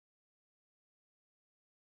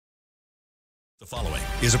The following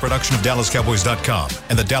is a production of DallasCowboys.com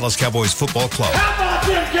and the Dallas Cowboys Football Club. How about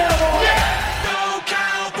them Cowboys? Yeah! Go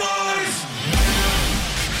Cowboys!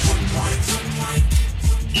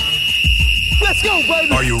 Let's go,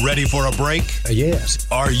 baby! Are you ready for a break? Yes.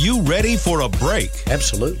 Are you ready for a break?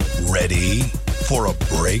 Absolutely. Ready for a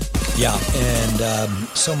break? Yeah, and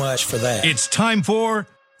so much for that. It's time for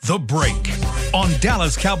The Break on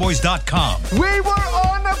DallasCowboys.com. We were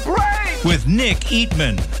on the break! With Nick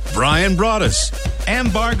Eatman, Brian Broaddus,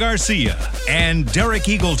 Ambar Garcia, and Derek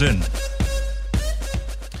Eagleton.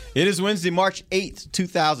 It is Wednesday, March 8th,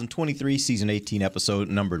 2023, Season 18, episode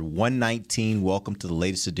numbered 119. Welcome to the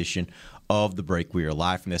latest edition of The Break. We are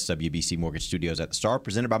live from the SWBC Mortgage Studios at the Star,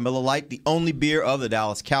 presented by Miller Lite, the only beer of the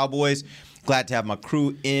Dallas Cowboys. Glad to have my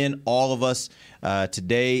crew in, all of us,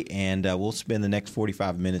 today, and we'll spend the next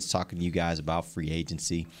 45 minutes talking to you guys about free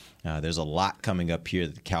agency. There's a lot coming up here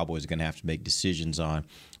that the Cowboys are going to have to make decisions on.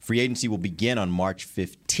 Free agency will begin on March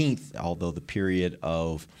 15th, although the period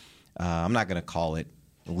of, I'm not going to call it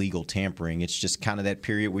legal tampering. It's just kind of that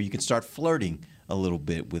period where you can start flirting a little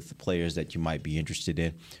bit with the players that you might be interested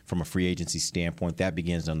in from a free agency standpoint. That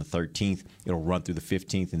begins on the 13th. It'll run through the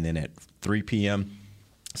 15th, and then at 3 p.m.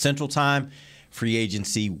 Central Time, free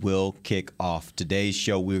agency will kick off. Today's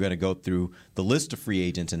show, we're going to go through the list of free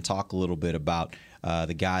agents and talk a little bit about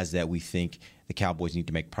the guys that we think the Cowboys need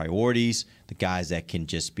to make priorities, the guys that can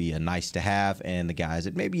just be a nice to have, and the guys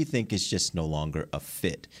that maybe you think is just no longer a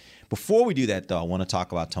fit. Before we do that, though, I want to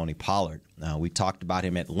talk about Tony Pollard. We talked about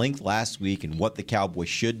him at length last week and what the Cowboys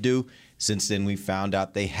should do. Since then, we found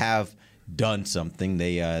out they have done something.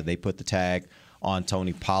 They put the tag on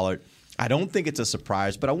Tony Pollard. I don't think it's a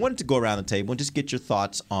surprise, but I wanted to go around the table and just get your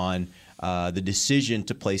thoughts on the decision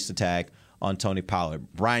to place the tag on Tony Pollard.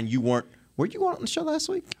 Brian, were you on the show last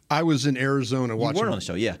week? I was in Arizona watching. You weren't on the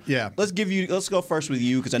show, yeah. Yeah. Let's go first with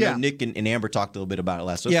you because I know Nick and Amber talked a little bit about it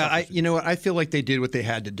last week. Yeah, you know what? I feel like they did what they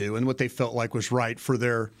had to do and what they felt like was right for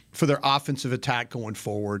their offensive attack going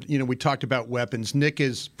forward. You know, we talked about weapons. Nick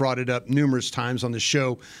has brought it up numerous times on the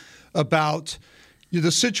show about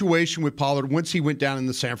the situation with Pollard. Once he went down in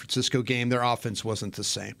the San Francisco game, their offense wasn't the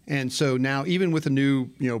same. And so now, even with a new,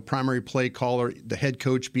 primary play caller, the head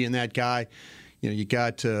coach being that guy, you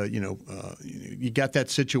got that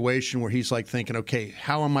situation where he's like thinking, okay,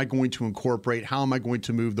 how am I going to incorporate? How am I going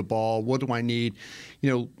to move the ball? What do I need?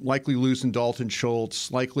 Likely losing Dalton Schultz,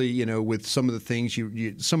 likely, with some of the things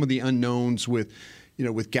some of the unknowns with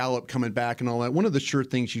Gallup coming back and all that. One of the sure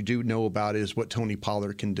things you do know about is what Tony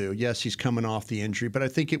Pollard can do. Yes, he's coming off the injury, but I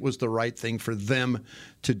think it was the right thing for them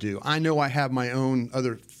to do. I know I have my own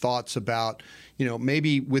other thoughts about,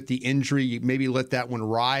 maybe with the injury, maybe let that one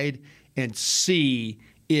ride and see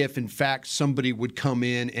if, in fact, somebody would come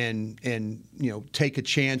in and take a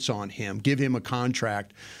chance on him, give him a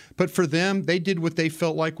contract. But for them, they did what they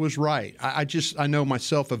felt like was right. I know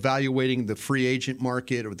myself evaluating the free agent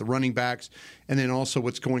market or the running backs and then also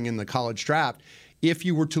what's going in the college draft. If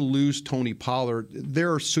you were to lose Tony Pollard,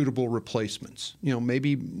 there are suitable replacements.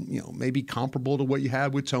 Maybe comparable to what you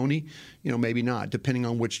had with Tony. Maybe not, depending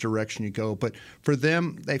on which direction you go. But for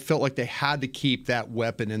them, they felt like they had to keep that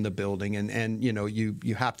weapon in the building, and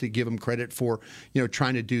you have to give them credit for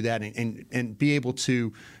trying to do that and be able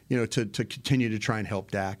to to continue to try and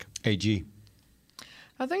help Dak. AG.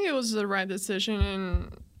 I think it was the right decision,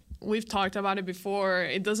 and we've talked about it before.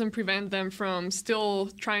 It doesn't prevent them from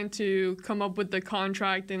still trying to come up with the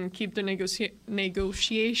contract and keep the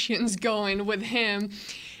negotiations going with him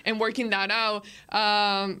and working that out.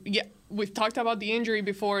 We've talked about the injury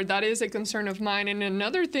before. That is a concern of mine. And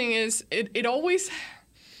another thing is it always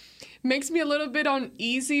makes me a little bit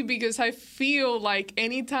uneasy because I feel like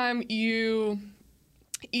anytime you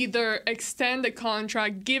either extend the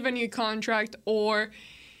contract, give a new contract, or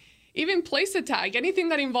even place a tag, anything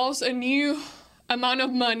that involves a new amount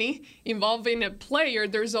of money involving a player,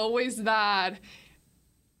 there's always that,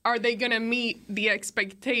 are they going to meet the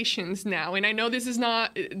expectations now? And I know this is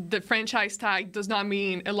not, the franchise tag does not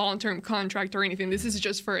mean a long-term contract or anything. This is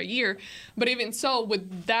just for a year. But even so,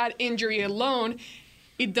 with that injury alone,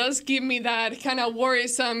 it does give me that kind of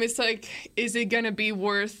worrisome. It's like, is it going to be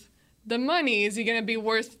worth the money? Is it going to be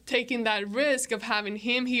worth taking that risk of having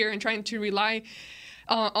him here and trying to rely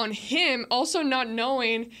on him, also not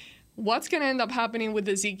knowing what's going to end up happening with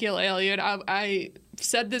Ezekiel Elliott? I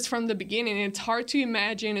said this from the beginning. It's hard to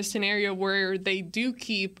imagine a scenario where they do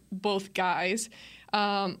keep both guys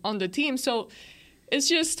on the team. So it's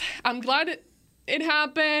just, I'm glad it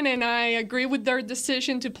happened, and I agree with their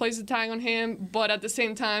decision to place the tag on him. But at the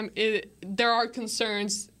same time, there are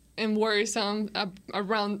concerns and worrisome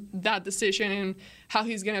around that decision and how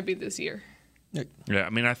he's going to be this year. Yeah, I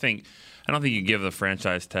mean, I don't think you give the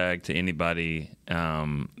franchise tag to anybody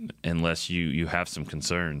unless you have some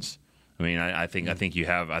concerns. I mean, I think you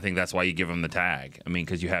have. I think that's why you give them the tag. I mean,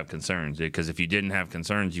 because you have concerns. Because if you didn't have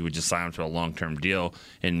concerns, you would just sign them to a long-term deal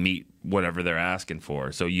and meet whatever they're asking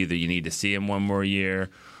for. So either you need to see him one more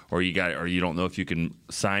year, or you don't know if you can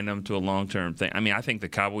sign them to a long-term thing. I mean, I think the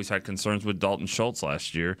Cowboys had concerns with Dalton Schultz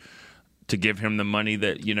last year to give him the money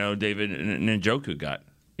that David Njoku got.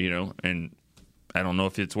 And I don't know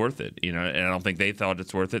if it's worth it, and I don't think they thought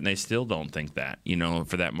it's worth it, and they still don't think that,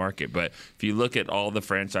 for that market. But if you look at all the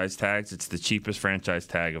franchise tags, it's the cheapest franchise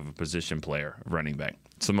tag of a position player, running back.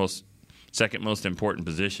 It's the second most important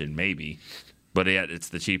position, maybe, but yet it's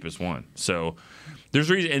the cheapest one. So there's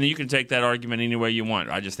reason, and you can take that argument any way you want.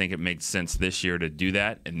 I just think it makes sense this year to do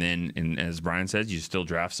that, and then, as Brian says, you still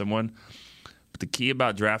draft someone. But the key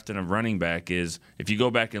about drafting a running back is if you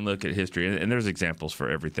go back and look at history, and there's examples for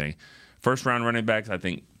everything. First-round running backs, I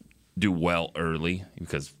think, do well early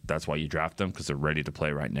because that's why you draft them, because they're ready to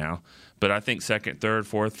play right now. But I think second, third,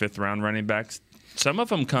 fourth, fifth-round running backs, some of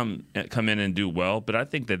them come in and do well, but I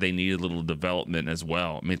think that they need a little development as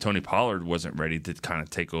well. I mean, Tony Pollard wasn't ready to kind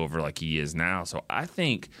of take over like he is now. So I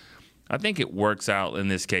think it works out in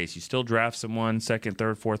this case. You still draft someone second,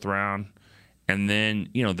 third, fourth round, and then,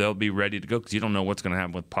 they'll be ready to go because you don't know what's going to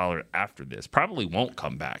happen with Pollard after this. Probably won't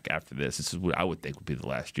come back after this. This is what I would think would be the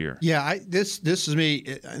last year. Yeah, this is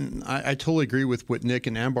me, and I totally agree with what Nick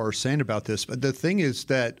and Ambar are saying about this. But the thing is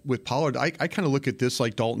that with Pollard, I kind of look at this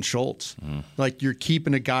like Dalton Schultz. Like you're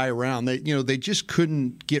keeping a guy around. They just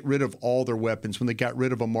couldn't get rid of all their weapons when they got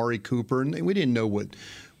rid of Amari Cooper, and we didn't know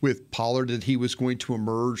with Pollard that he was going to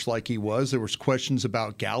emerge like he was. There was questions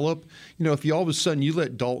about Gallup. If you all of a sudden you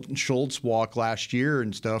let Dalton Schultz walk last year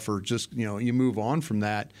and stuff, or just, you move on from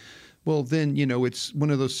that, well, then, it's one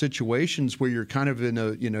of those situations where you're kind of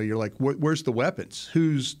in you're like, where's the weapons?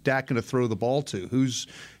 Who's Dak going to throw the ball to?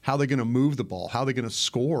 How they going to move the ball? How they going to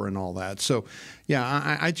score and all that? So,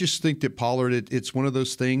 yeah, I just think that Pollard, it's one of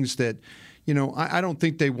those things that, I don't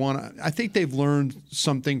think they want to – I think they've learned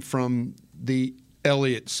something from the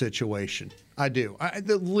Elliott situation. I do.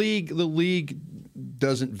 The league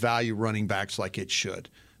doesn't value running backs like it should.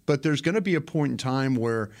 But there's going to be a point in time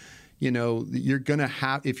where, you're going to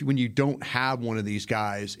have, when you don't have one of these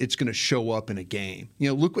guys, it's going to show up in a game.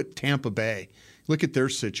 Look at Tampa Bay. Look at their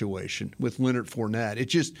situation with Leonard Fournette.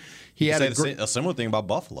 He had a similar thing about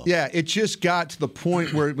Buffalo. Yeah, it just got to the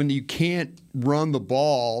point where when you can't run the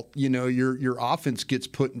ball, your offense gets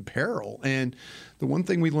put in peril. And the one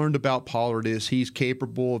thing we learned about Pollard is he's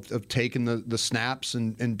capable of taking the snaps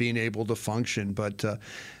and being able to function. But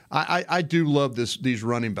I do love these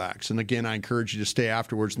running backs. And, again, I encourage you to stay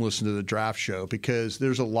afterwards and listen to the draft show because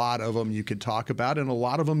there's a lot of them you could talk about and a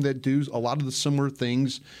lot of them that do a lot of the similar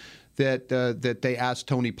things that they asked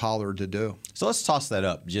Tony Pollard to do. So let's toss that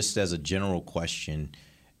up just as a general question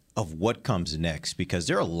of what comes next, because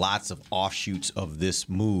there are lots of offshoots of this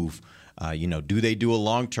move. Do they do a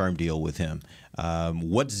long-term deal with him?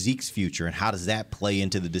 What's Zeke's future, and how does that play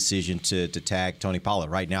into the decision to tag Tony Pollard?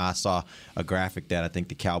 Right now, I saw a graphic that I think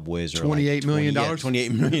the Cowboys are $28 million?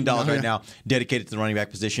 $28 million right now dedicated to the running back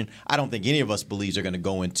position. I don't think any of us believes they're going to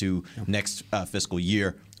go into next fiscal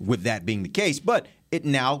year with that being the case, but it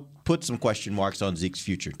now puts some question marks on Zeke's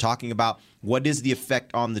future, talking about what is the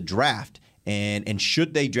effect on the draft and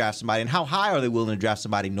should they draft somebody, and how high are they willing to draft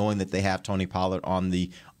somebody knowing that they have Tony Pollard on the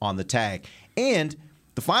tag. And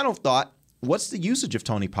the final thought, what's the usage of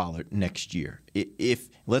Tony Pollard next year? If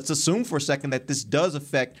let's assume for a second that this does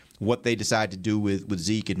affect what they decide to do with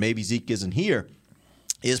Zeke, and maybe Zeke isn't here,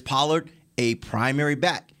 is Pollard a primary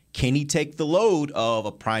back? Can he take the load of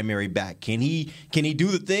a primary back? Can he do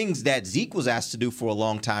the things that Zeke was asked to do for a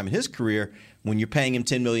long time in his career? When you're paying him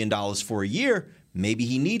 $10 million for a year, maybe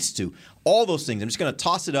he needs to. All those things. I'm just going to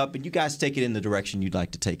toss it up, and you guys take it in the direction you'd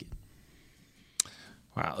like to take it.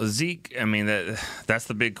 Wow, Zeke, I mean, that's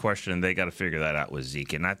the big question. They got to figure that out with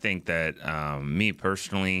Zeke. And I think that me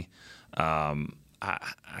personally,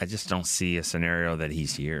 I just don't see a scenario that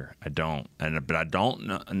he's here. I don't. But I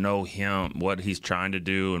don't know him, what he's trying to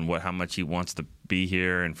do and how much he wants to be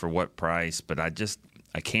here and for what price. But I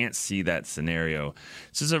can't see that scenario.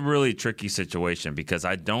 This is a really tricky situation because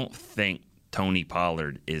I don't think Tony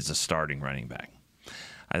Pollard is a starting running back.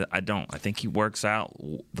 I don't. I think he works out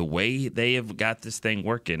the way they have got this thing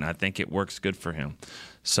working. I think it works good for him.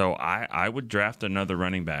 So I would draft another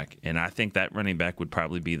running back, and I think that running back would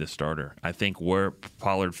probably be the starter. I think where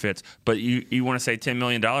Pollard fits. But you want to say $10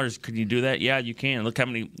 million? Can you do that? Yeah, you can. Look at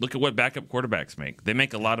what backup quarterbacks make. They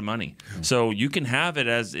make a lot of money. So you can have it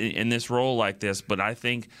as in this role like this. But I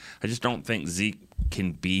just don't think Zeke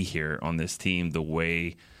can be here on this team the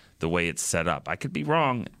way it's set up. I could be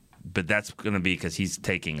wrong, but that's going to be because he's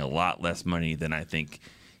taking a lot less money than I think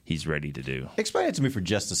he's ready to do. Explain it to me for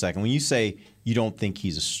just a second. When you say you don't think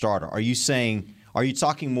he's a starter, are you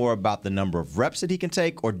talking more about the number of reps that he can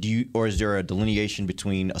take, or is there a delineation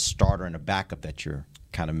between a starter and a backup that you're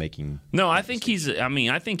kind of making? No, I think he's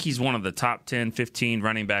one of the top 10, 15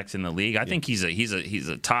 running backs in the league. I think he's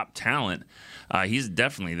a top talent. He's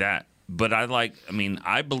definitely that. But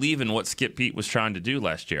I believe in what Skip Pete was trying to do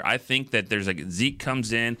last year. I think that Zeke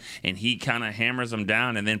comes in and he kind of hammers them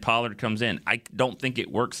down, and then Pollard comes in. I don't think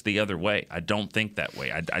it works the other way. I don't think that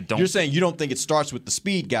way. I don't. You're saying you don't think it starts with the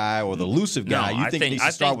speed guy or the elusive guy. No, You think it needs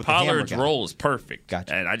to start with Pollard's the hammer guy. role is perfect.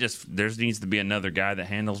 Gotcha. And there needs to be another guy that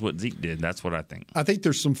handles what Zeke did. That's what I think. I think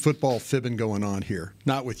there's some football fibbing going on here,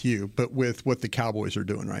 not with you, but with what the Cowboys are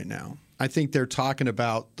doing right now. I think they're talking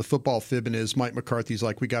about the football fibbing is Mike McCarthy's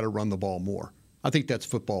like, we got to run the ball more. I think that's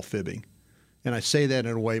football fibbing. And I say that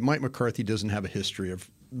in a way, Mike McCarthy doesn't have a history of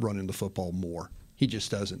running the football more. He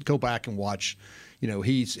just doesn't. Go back and watch.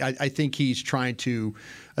 I think he's trying to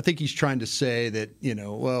say that,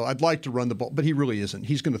 well, I'd like to run the ball, but he really isn't.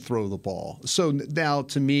 He's going to throw the ball. So now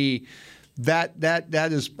to me, that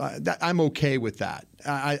is I'm okay with that.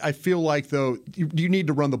 I feel like, though, you need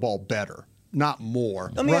to run the ball better. Not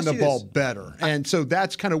more. Run the ball better. And so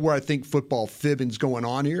that's kind of where I think football fibbing's going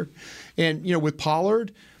on here. And, with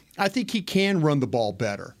Pollard, I think he can run the ball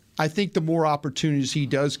better. I think the more opportunities he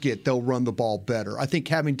does get, they'll run the ball better. I think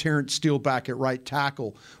having Terrence Steele back at right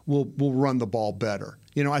tackle will run the ball better.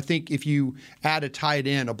 I think if you add a tight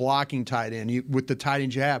end, a blocking tight end, with the tight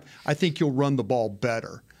ends you have, I think you'll run the ball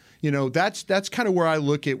better. That's kind of where I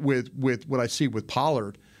look at with what I see with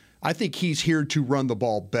Pollard. I think he's here to run the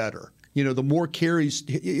ball better. The more carries,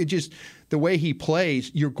 the way he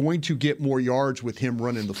plays, you're going to get more yards with him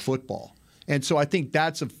running the football. And so I think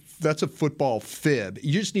that's a football fib.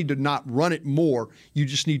 You just need to not run it more. You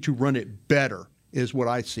just need to run it better is what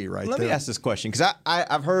I see right there. Let me ask this question, because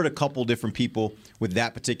I've heard a couple different people with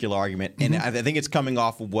that particular argument, and I think it's coming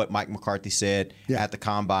off of what Mike McCarthy said at the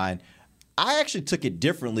Combine. I actually took it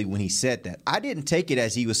differently when he said that. I didn't take it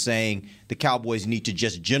as he was saying the Cowboys need to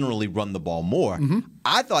just generally run the ball more.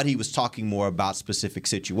 I thought he was talking more about specific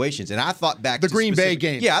situations, and I thought back to the Green Bay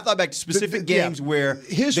game. Yeah, I thought back to specific games where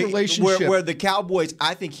his relationship, where the Cowboys.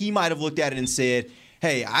 I think he might have looked at it and said,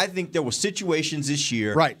 hey, I think there were situations this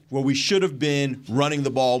year where we should have been running the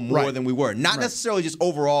ball more than we were. Not necessarily just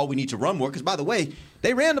overall we need to run more, because, by the way,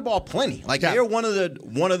 they ran the ball plenty. They're one of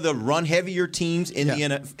the run heavier teams in the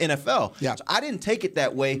NFL. Yeah. So I didn't take it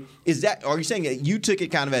that way. Are you saying that you took it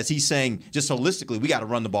kind of as he's saying just holistically we got to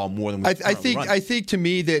run the ball more than we currently run? I think to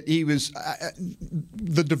me that he was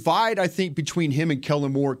the divide. I think between him and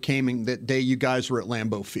Kellen Moore came in that day you guys were at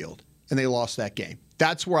Lambeau Field and they lost that game.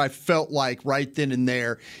 That's where I felt like right then and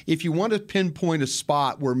there, if you want to pinpoint a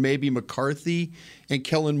spot where maybe McCarthy and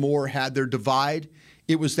Kellen Moore had their divide,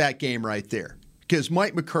 it was that game right there. Because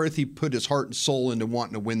Mike McCarthy put his heart and soul into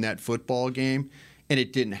wanting to win that football game, and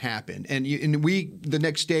it didn't happen. And the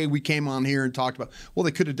next day we came on here and talked about, well,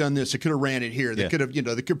 they could have done this, they could have ran it here, they could have, they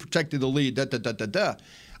could have protected the lead,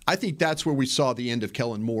 I think that's where we saw the end of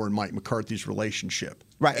Kellen Moore and Mike McCarthy's relationship.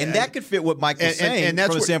 Right, and that could fit what Mike was saying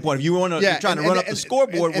from the standpoint of you're trying to run up the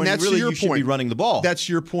scoreboard when really you should be running the ball. That's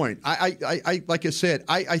your point. I like I said,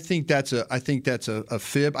 I think that's a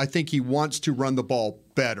fib. I think he wants to run the ball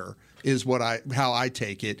better is how I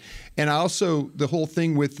take it. And I also, the whole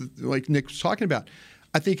thing with, like Nick was talking about,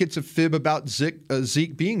 I think it's a fib about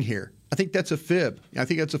Zeke being here. I think that's a fib. I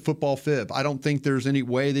think that's a football fib. I don't think there's any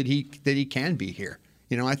way that he can be here.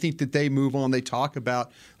 I think that they move on. They talk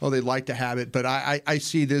about, they'd like to have it, but I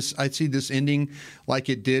see this ending like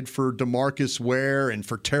it did for DeMarcus Ware and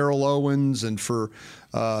for Terrell Owens and for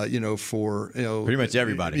pretty much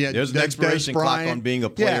everybody. Yeah, there's an expiration clock on being a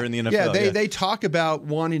player in the NFL. Yeah, they talk about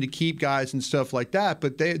wanting to keep guys and stuff like that,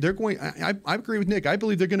 but they're going. I agree with Nick. I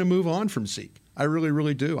believe they're going to move on from Zeke. I really,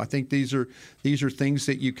 really do. I think these are things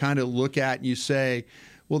that you kind of look at and you say,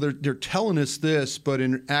 well, they're telling us this, but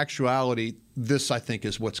in actuality, this I think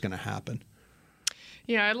is what's going to happen.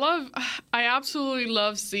 Yeah, I absolutely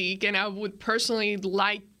love Zeke, and I would personally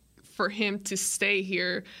like for him to stay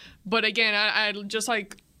here. But again, I just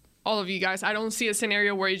like all of you guys, I don't see a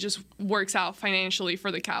scenario where it just works out financially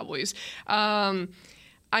for the Cowboys.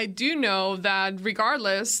 I do know that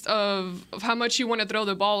regardless of how much you want to throw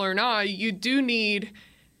the ball or not, you do need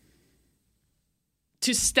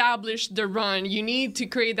to establish the run. You need to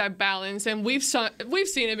create that balance. And we've seen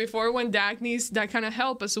it before when Dak needs that kind of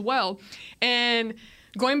help as well. And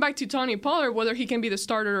going back to Tony Pollard, whether he can be the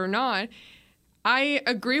starter or not, I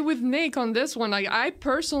agree with Nick on this one. Like, I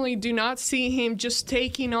personally do not see him just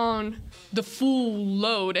taking on the full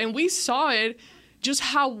load. And we saw it, just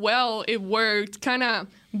how well it worked, kind of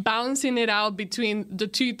balancing it out between the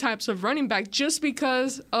two types of running back, just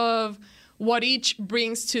because of what each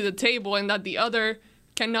brings to the table and that the other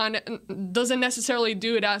doesn't necessarily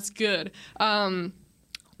do it as good.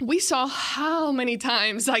 We saw how many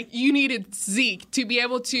times like you needed Zeke to be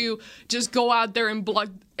able to just go out there and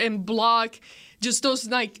block just those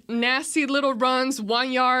like nasty little runs,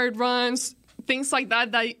 1 yard runs, things like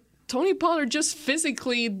that Tony Pollard just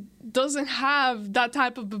physically doesn't have that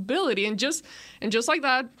type of ability. And just like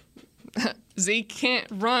that, Zeke can't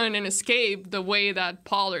run and escape the way that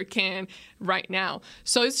Pollard can right now.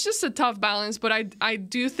 So it's just a tough balance, but I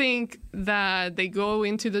do think that they go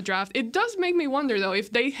into the draft. It does make me wonder, though,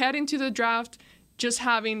 if they head into the draft just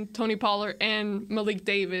having Tony Pollard and Malik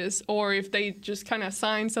Davis, or if they just kind of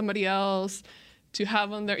sign somebody else to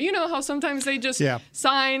have on there. You know how sometimes they just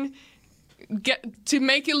sign to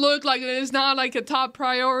make it look like it's not like a top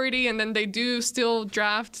priority, and then they do still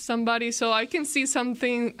draft somebody. So I can see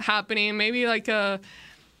something happening, maybe like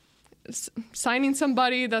signing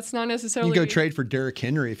somebody that's not necessarily. You can go trade for Derrick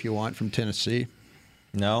Henry if you want from Tennessee.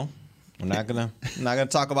 No, I'm not gonna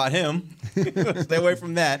talk about him. Stay away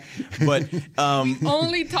from that. But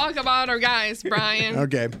only talk about our guys, Brian.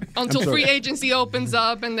 Okay. Until free agency opens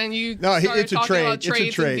up, and then you start talking about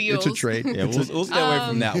trades it's a trade. and deals. It's a trade. Yeah, we'll stay away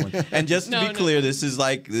from that one. And just to be clear, this is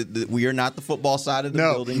like we are not the football side of the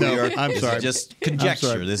building. I'm sorry. This is just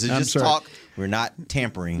conjecture. This is just talk. We're not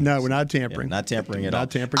tampering. No, we're not tampering. Yeah, not tampering at all.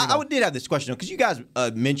 Not tampering at all. I did have this question, because you guys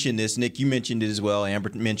mentioned this. Nick, you mentioned it as well.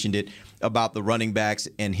 Amber mentioned it about the running backs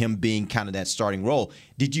and him being kind of that starting role.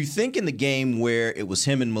 Did you think in the game where it was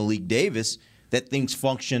him and Malik Davis that things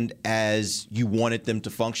functioned as you wanted them to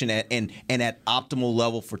function and at optimal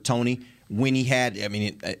level for Tony when he had,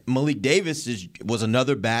 Malik Davis was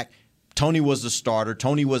another back. Tony was the starter.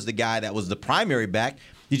 Tony was the guy that was the primary back.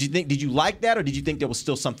 Did you like that, or did you think there was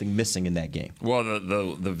still something missing in that game? Well,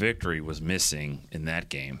 the victory was missing in that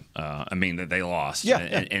game. That they lost. Yeah,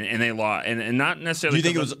 and they lost, and not necessarily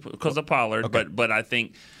because of Pollard, okay. but I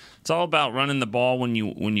think it's all about running the ball when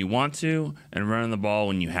you want to, and running the ball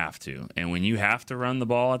when you have to. And when you have to run the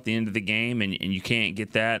ball at the end of the game, and you can't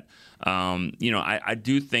get that, I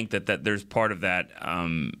do think that there's part of that.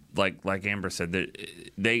 Like Amber said, that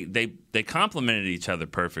they complemented each other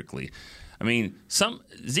perfectly.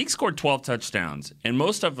 Zeke scored 12 touchdowns, and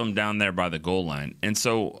most of them down there by the goal line. And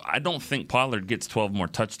so I don't think Pollard gets 12 more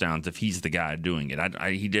touchdowns if he's the guy doing it.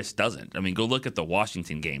 He just doesn't. Go look at the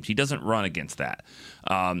Washington games. He doesn't run against that.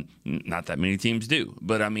 Not that many teams do,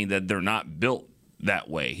 but that they're not built that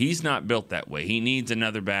way. He's not built that way. He needs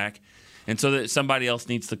another back. And so that somebody else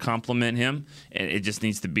needs to complement him, and it just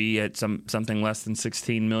needs to be at something less than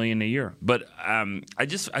 $16 million a year. But I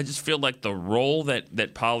just feel like the role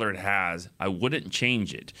that Pollard has, I wouldn't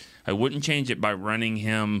change it. I wouldn't change it by running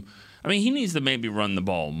him. He needs to maybe run the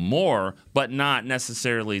ball more, but not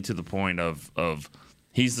necessarily to the point of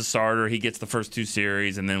he's the starter, he gets the first 2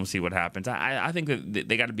 series, and then we'll see what happens. I think that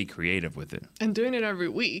they got to be creative with it. And doing it every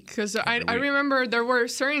week, because I remember there were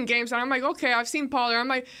certain games, and I'm like, okay, I've seen Pollard. I'm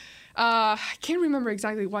like, I can't remember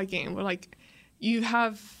exactly what game. But you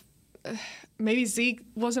have maybe Zeke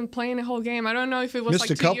wasn't playing the whole game. I don't know if it was missed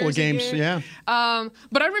a couple of games. Yeah.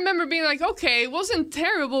 But I remember being like, okay, it wasn't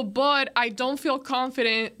terrible, but I don't feel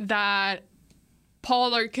confident that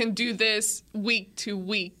Pollard can do this week to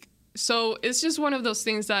week. So it's just one of those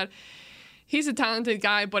things that he's a talented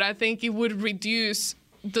guy, but I think it would reduce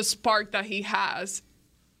the spark that he has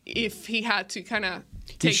if he had to kind of.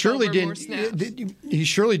 He surely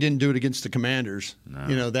didn't do it against the Commanders.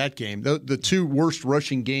 No. That game. The 2 worst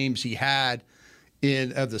rushing games he had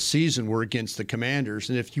of the season were against the Commanders.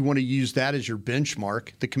 And if you want to use that as your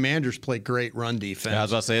benchmark, the Commanders play great run defense. Yeah, I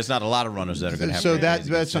was about to say it's not a lot of runners that are going to have. So that's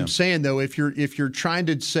what I'm saying, though. If you're trying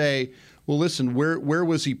to say, well, listen, where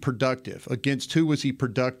was he productive? Against who was he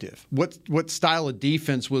productive? What style of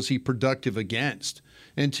defense was he productive against?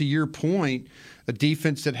 And to your point, a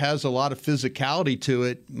defense that has a lot of physicality to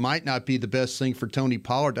it might not be the best thing for Tony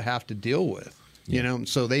Pollard to have to deal with.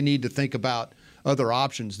 So they need to think about other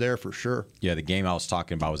options there for sure. Yeah, the game I was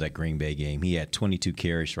talking about was that Green Bay game. He had 22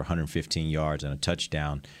 carries for 115 yards and a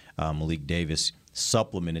touchdown. Malik Davis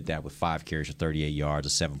supplemented that with 5 carries for 38 yards,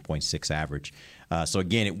 a 7.6 average. So,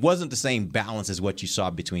 again, it wasn't the same balance as what you saw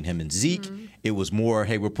between him and Zeke. It was more,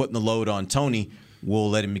 hey, we're putting the load on Tony. We'll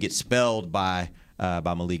let him get spelled by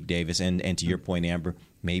Malik Davis. And to your point, Amber,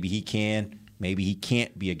 maybe he can. Maybe he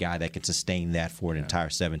can't be a guy that can sustain that for an entire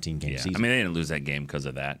 17-game season. I mean, they didn't lose that game because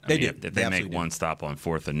of that. They did. If they make one stop on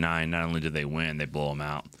 4th and 9, not only do they win, they blow them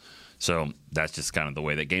out. So that's just kind of the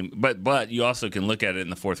way that game. But you also can look at it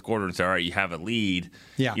in the fourth quarter and say, all right, you have a lead.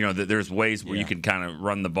 Yeah. You know, there's ways where you can kind of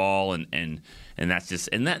run the ball and that's just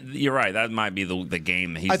 – and that you're right. That might be the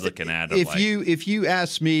game that he's looking at. If you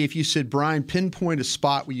asked me, if you said, Brian, pinpoint a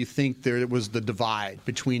spot where you think there was the divide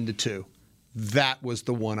between the two, that was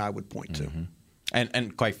the one I would point to.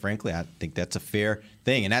 And quite frankly, I think that's a fair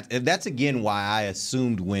thing. And that's again why I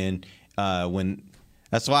assumed when Mike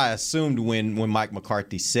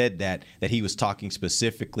McCarthy said that he was talking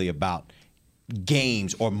specifically about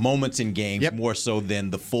games or moments in games more so than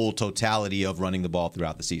the full totality of running the ball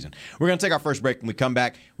throughout the season. We're going to take our first break. When we come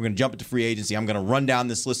back, we're going to jump into free agency. I'm going to run down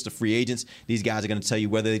this list of free agents. These guys are going to tell you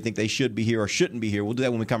whether they think they should be here or shouldn't be here. We'll do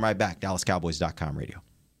that when we come right back. DallasCowboys.com radio.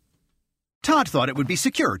 Todd thought it would be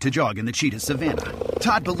secure to jog in the cheetah savanna.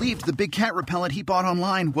 Todd believed the big cat repellent he bought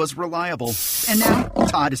online was reliable. And now,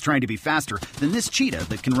 Todd is trying to be faster than this cheetah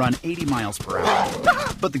that can run 80 miles per hour.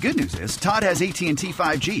 But the good news is, Todd has AT&T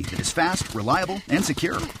 5G that is fast, reliable, and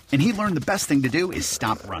secure. And he learned the best thing to do is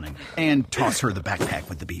stop running and toss her the backpack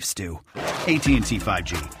with the beef stew. AT&T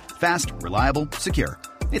 5G. Fast, reliable, secure.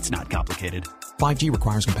 It's not complicated. 5G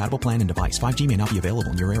requires compatible plan and device. 5G may not be available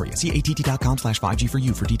in your area. See att.com/5G for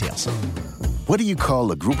you for details. What do you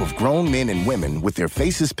call a group of grown men and women with their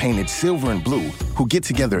faces painted silver and blue who get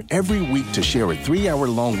together every week to share a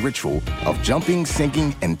 3-hour-long ritual of jumping,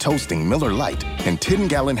 singing, and toasting Miller Lite and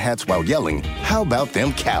 10-gallon hats while yelling, "How about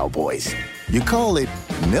them Cowboys?" You call it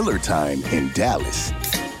Miller Time in Dallas.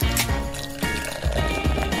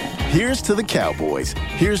 Here's to the Cowboys.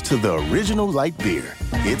 Here's to the original light beer.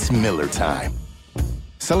 It's Miller Time.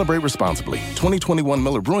 Celebrate responsibly. 2021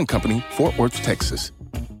 Miller Brewing Company, Fort Worth, Texas.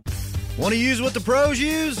 Want to use what the pros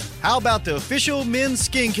use? How about the official men's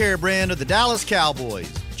skincare brand of the Dallas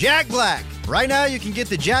Cowboys, Jack Black? Right now, you can get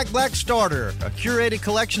the Jack Black Starter, a curated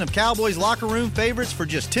collection of Cowboys locker room favorites for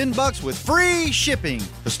just $10 with free shipping.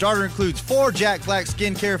 The starter includes 4 Jack Black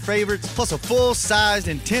skincare favorites, plus a full-sized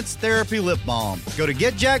intense therapy lip balm. Go to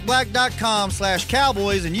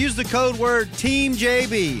getjackblack.com/Cowboys and use the code word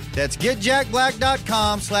TEAMJB. That's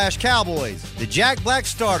getjackblack.com/Cowboys. The Jack Black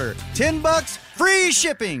Starter, $10, free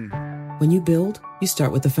shipping. When you build, you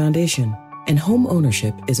start with the foundation. And home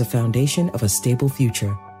ownership is a foundation of a stable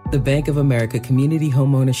future. The Bank of America Community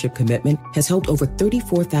Home Ownership Commitment has helped over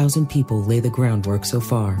 34,000 people lay the groundwork so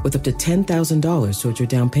far, with up to $10,000 towards your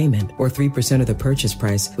down payment or 3% of the purchase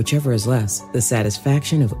price, whichever is less. The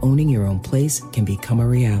satisfaction of owning your own place can become a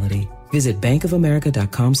reality. Visit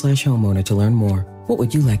bankofamerica.com/homeowner to learn more. What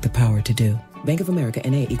would you like the power to do? Bank of America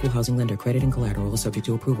N.A. Equal Housing Lender. Credit and collateral is subject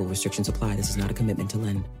to approval. Restrictions apply. This is not a commitment to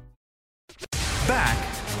lend. Back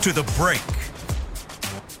to the break.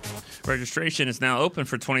 Registration is now open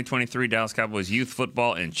for 2023 Dallas Cowboys youth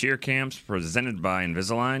football and cheer camps presented by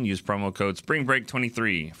Invisalign. Use promo code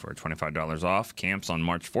SPRINGBREAK23 for $25 off. Camps on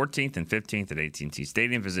March 14th and 15th at AT&T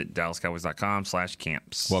Stadium. Visit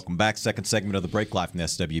DallasCowboys.com/camps. Welcome back. Second segment of the break, live from the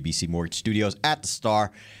SWBC Mortgage Studios at the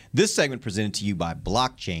Star. This segment presented to you by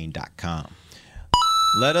Blockchain.com.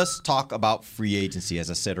 Let us talk about free agency.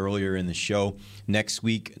 As I said earlier in the show, next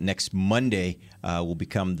week, next Monday, will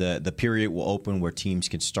become the period will open where teams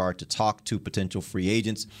can start to talk to potential free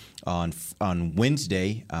agents. On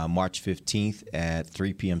Wednesday, March 15th at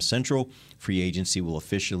 3 p.m. Central, free agency will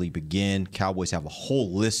officially begin. Cowboys have a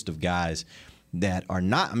whole list of guys that are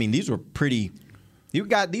not – I mean, these were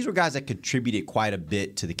guys that contributed quite a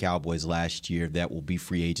bit to the Cowboys last year that will be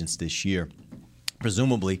free agents this year.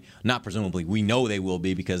 Not presumably, we know they will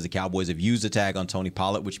be because the Cowboys have used the tag on Tony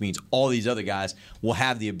Pollard, which means all these other guys will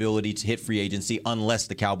have the ability to hit free agency unless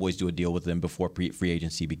the Cowboys do a deal with them before free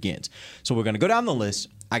agency begins. So we're going to go down the list.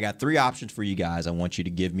 I got 3 options for you guys. I want you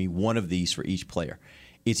to give me one of these for each player.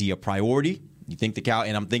 Is he a priority? You think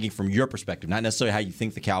and I'm thinking from your perspective, not necessarily how you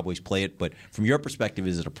think the Cowboys play it, but from your perspective,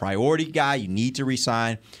 is it a priority guy you need to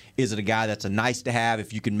re-sign? Is it a guy that's a nice to have?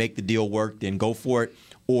 If you can make the deal work, then go for it.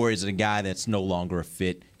 Or is it a guy that's no longer a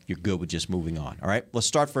fit? You're good with just moving on. All right, let's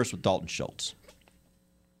start first with Dalton Schultz.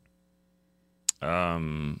 I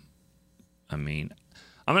mean,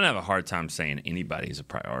 I'm going to have a hard time saying anybody's a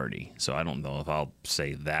priority. So I don't know if I'll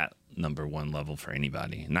say that number one level for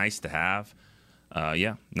anybody. Nice to have.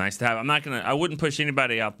 yeah, nice to have. I wouldn't push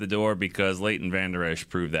anybody out the door because Leighton Vander Esch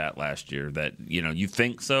proved that last year. That you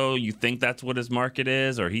think so, you think that's what his market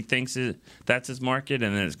is, or he thinks that's his market,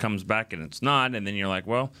 and then it comes back and it's not, and then you're like,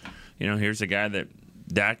 well, here's a guy that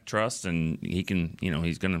Dak trusts, and he can,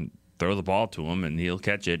 he's going to throw the ball to him and he'll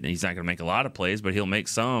catch it, and he's not going to make a lot of plays, but he'll make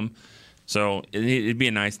some. So it'd be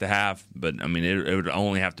a nice to have, but I mean, it would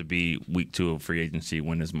only have to be week 2 of free agency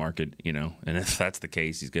when his market, and if that's the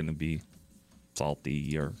case, he's going to be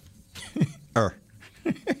salty or.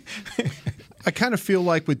 I kind of feel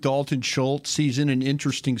like with Dalton Schultz, he's in an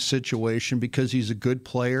interesting situation because he's a good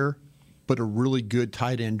player, but a really good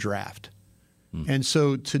tight end draft. And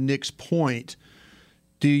so, to Nick's point,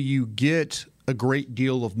 do you get a great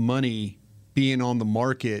deal of money being on the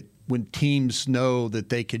market when teams know that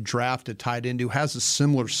they could draft a tight end who has a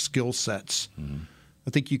similar skill sets?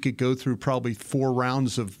 I think you could go through probably 4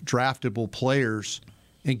 rounds of draftable players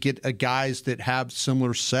and get guys that have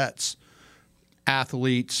similar sets,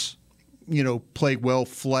 athletes, play well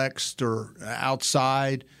flexed or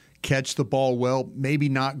outside, catch the ball well, maybe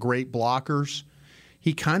not great blockers.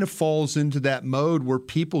 He kind of falls into that mode where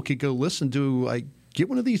people could go, listen, do I get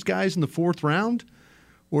one of these guys in the 4th round,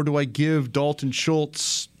 or do I give Dalton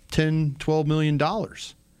Schultz $10, $12 million?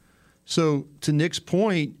 So to Nick's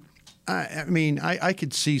point, I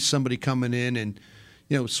could see somebody coming in and,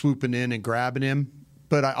 swooping in and grabbing him.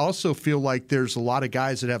 But I also feel like there's a lot of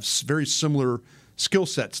guys that have very similar skill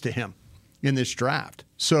sets to him in this draft.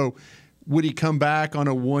 So would he come back on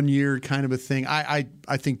a 1-year kind of a thing? I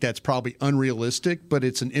think that's probably unrealistic, but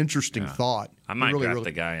it's an interesting thought. I might draft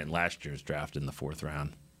the guy in last year's draft in the 4th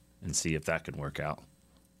round and see if that could work out,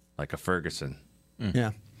 like a Ferguson.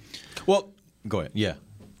 Yeah. Well, go ahead. Yeah.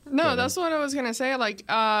 No, that's what I was going to say.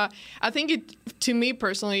 I think it, to me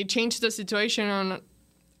personally, changed the situation on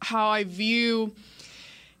how I view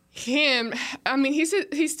him. I mean,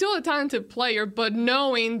 he's still a talented player, but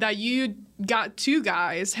knowing that you got 2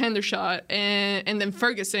 guys, Hendershot and then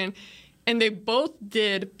Ferguson, and they both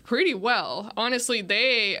did pretty well. Honestly,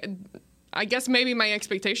 I guess maybe my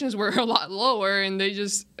expectations were a lot lower, and they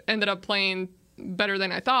just ended up playing better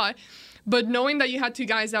than I thought. But knowing that you had 2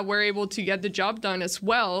 guys that were able to get the job done as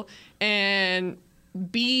well and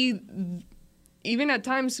be, even at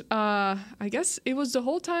times, I guess it was the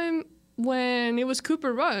whole time when it was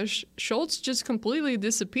Cooper Rush, Schultz just completely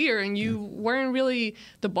disappeared, and you weren't really,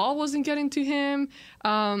 the ball wasn't getting to him.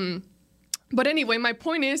 But anyway, my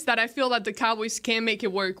point is that I feel that the Cowboys can make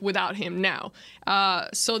it work without him now.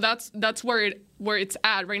 So that's where it's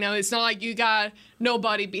at right now. It's not like you got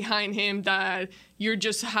nobody behind him that you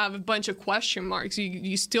just have a bunch of question marks.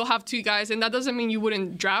 You still have 2 guys, and that doesn't mean you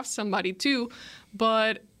wouldn't draft somebody too.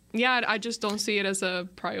 But yeah, I just don't see it as a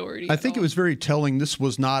priority. I think it was very telling. This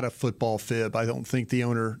was not a football fib. I don't think the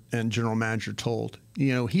owner and general manager told.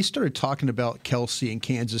 He started talking about Kelsey in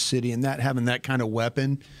Kansas City and that having that kind of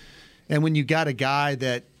weapon. And when you got a guy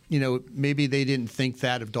that, maybe they didn't think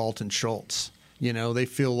that of Dalton Schultz. They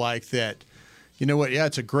feel like that,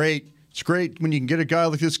 it's great when you can get a guy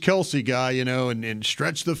like this Kelsey guy, and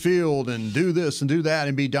stretch the field and do this and do that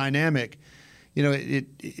and be dynamic.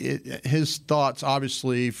 His thoughts,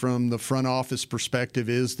 obviously, from the front office perspective,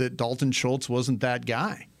 is that Dalton Schultz wasn't that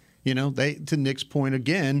guy. To Nick's point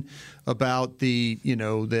again about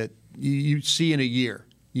that you see in a year.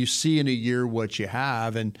 You see in a year what you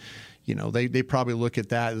have, and they probably look at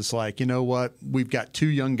that as like, what, we've got 2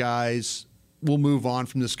 young guys. We'll move on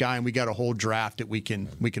from this guy, and we got a whole draft that we can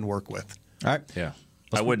work with. All right. Yeah.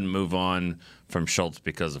 I wouldn't move on from Schultz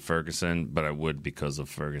because of Ferguson, but I would because of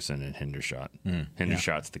Ferguson and Hendershot.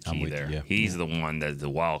 Hendershot's the key there. He's the one that's the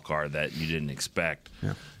wild card that you didn't expect.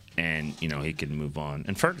 Yeah. And, he could move on.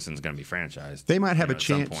 And Ferguson's going to be franchised. They might have a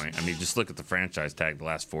chance. At some point. I mean, just look at the franchise tag the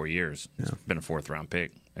last 4 years. Yeah. It's been a 4th-round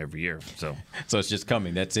pick every year. So it's just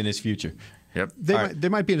coming. That's in his future. Yep. They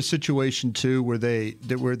might be in a situation, too, where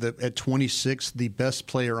at 26, the best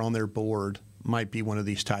player on their board might be one of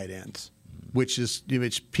these tight ends, which is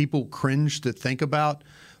people cringe to think about,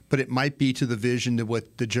 but it might be to the vision of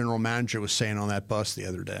what the general manager was saying on that bus the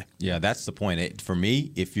other day. Yeah, that's the point. For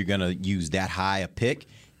me, if you're going to use that high a pick,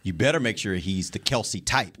 you better make sure he's the Kelsey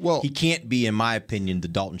type. Well, he can't be, in my opinion, the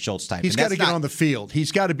Dalton Schultz type. He's got to get on the field.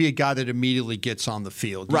 He's got to be a guy that immediately gets on the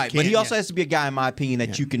field. Right, but he also has to be a guy, in my opinion,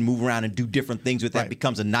 that you can move around and do different things with. That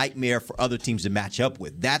becomes a nightmare for other teams to match up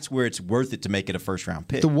with. That's where it's worth it to make it a first-round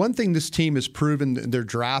pick. The one thing this team has proven in their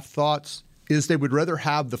draft thoughts is they would rather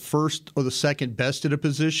have the first or the second best at a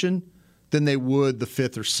position than they would the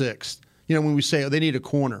 5th or 6th. When we say, they need a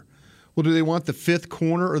corner. Well, do they want the fifth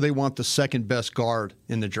corner or they want the second best guard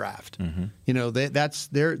in the draft? You know, that's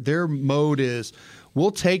their mode is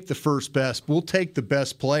we'll take the first best, we'll take the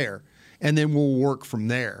best player, and then we'll work from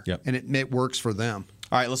there. Yep. And it works for them.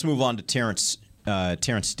 All right, let's move on to Terrence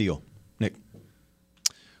Steele. Nick.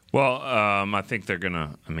 Well, I think they're going to,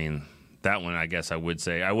 I mean, that one I guess I would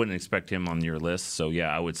say. I wouldn't expect him on your list. So,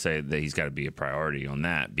 yeah, I would say that he's got to be a priority on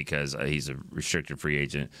that because he's a restricted free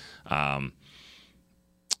agent.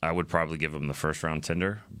 I would probably give him the first-round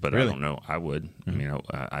tender, but Really? I don't know. I would. I mean,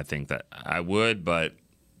 I think that I would, but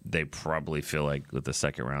they probably feel like with the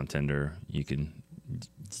second-round tender, you can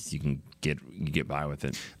get by with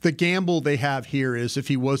it. The gamble they have here is if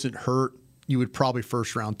he wasn't hurt, you would probably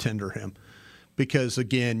first-round tender him. Because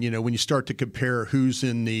again, you know, when you start to compare who's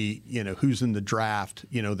in the draft,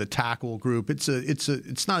 you know, the tackle group, it's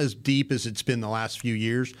not as deep as it's been the last few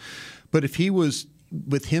years. But if he was,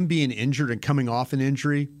 with him being injured and coming off an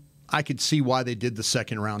injury, I could see why they did the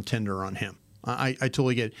second round tender on him. I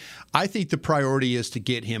totally get it. I think the priority is to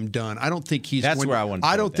get him done. I don't think he's. That's where I want to.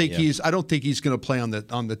 I don't think he's going to play on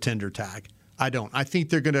the tender tag. I don't. I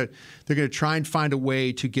think they're going to try and find a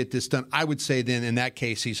way to get this done. I would say then in that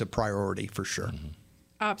case he's a priority for sure. Mm-hmm.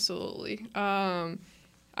 Absolutely. I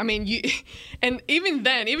mean, and even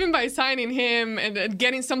then, even by signing him and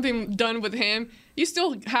getting something done with him, you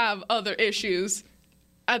still have other issues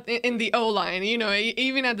in the O-line, you know,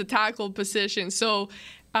 even at the tackle position. So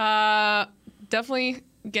definitely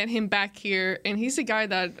get him back here. And he's a guy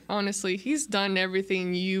that, honestly, he's done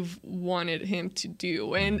everything you've wanted him to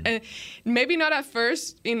do. And maybe not at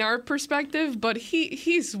first in our perspective, but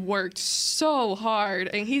he's worked so hard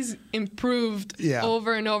and he's improved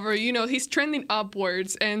over and over. You know, he's trending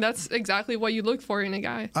upwards, and that's exactly what you look for in a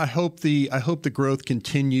guy. I hope the growth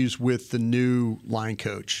continues with the new line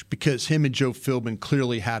coach because him and Joe Philbin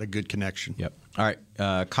clearly had a good connection. Yep. All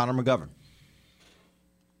right, Connor McGovern.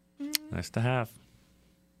 Nice to have.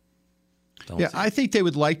 I think they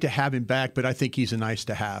would like to have him back, but I think he's a nice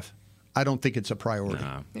to have. I don't think it's a priority.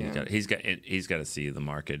 No, he's got to see the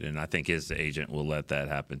market, and I think his agent will let that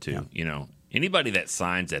happen too. Yeah. You know, anybody that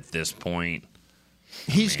signs at this point,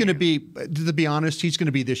 he's going to be. To be honest, he's going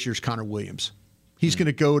to be this year's Connor Williams. He's going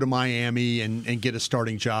to go to Miami and get a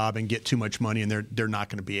starting job and get too much money, and they're not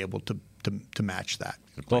going to be able to match that.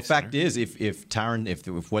 Well, fact is, if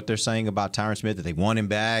what they're saying about Tyron Smith, that they want him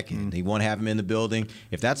back and they want to have him in the building,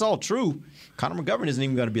 if that's all true, Connor McGovern isn't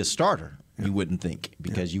even going to be a starter. You wouldn't think,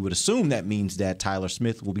 because you would assume that means that Tyler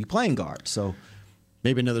Smith will be playing guard. So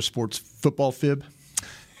maybe another sports football fib.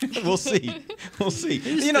 We'll see. We'll see.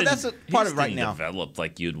 You know, that's a part of it right now. Developed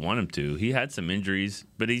like you'd want him to. He had some injuries,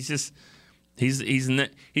 but he's just he's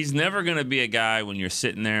never going to be a guy when you're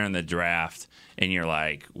sitting there in the draft and you're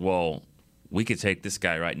like, well, we could take this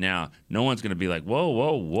guy right now. No one's going to be like,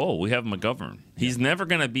 whoa, we have McGovern. He's never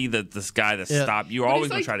going to be this guy that stop. You're always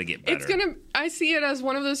going to try to get better. I see it as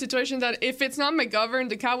one of those situations that if it's not McGovern,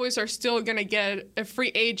 the Cowboys are still going to get a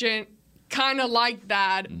free agent kind of like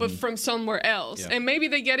that, but from somewhere else. Yeah. And maybe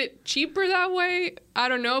they get it cheaper that way. I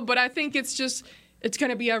don't know, but I think it's going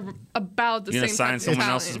to be about the same. You going to sign someone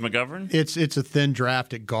else's McGovern? It's a thin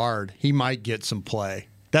draft at guard. He might get some play.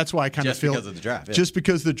 That's why I kind of feel because of the draft. Yeah. Just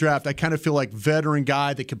because of the draft, I kind of feel like veteran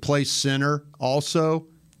guy that could play center. Also,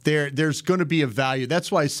 there's going to be a value.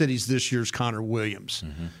 That's why I said he's this year's Connor Williams.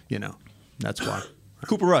 Mm-hmm. You know, that's why.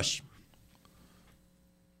 Cooper Rush.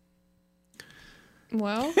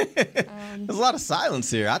 Well, there's a lot of silence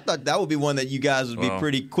here. I thought that would be one that you guys would be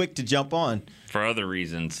pretty quick to jump on. For other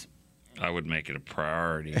reasons, I would make it a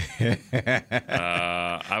priority.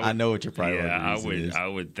 I know what your priority is. I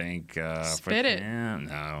would think. Spit it.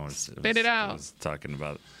 No. Spit it out. I was talking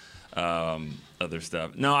about other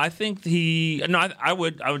stuff. No, I think I'd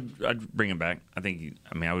bring him back.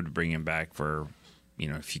 I would bring him back for,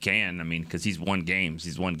 if you can. I mean, because he's won games.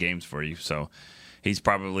 He's won games for you. So he's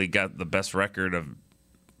probably got the best record of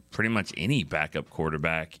pretty much any backup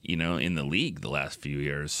quarterback, in the league the last few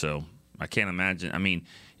years. So I can't imagine. I mean,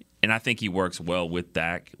 and I think he works well with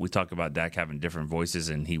Dak. We talk about Dak having different voices,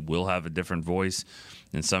 and he will have a different voice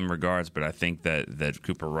in some regards. But I think that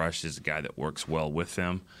Cooper Rush is a guy that works well with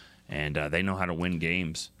him, and they know how to win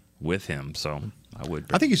games with him. So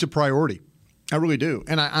I think he's a priority. I really do.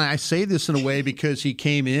 And I say this in a way because he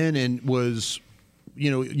came in and was,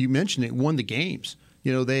 you mentioned it, won the games.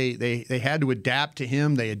 They had to adapt to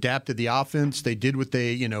him. They adapted the offense. They did what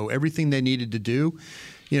they, everything they needed to do.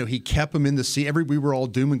 He kept them in the seat. We were all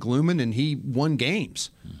doom and glooming, and he won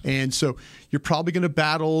games. And so you're probably going to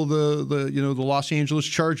battle the Los Angeles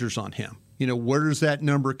Chargers on him. Where does that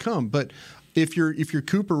number come? But if you're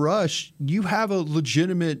Cooper Rush, you have a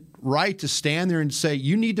legitimate right to stand there and say,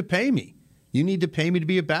 you need to pay me. You need to pay me to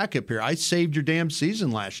be a backup here. I saved your damn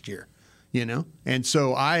season last year, And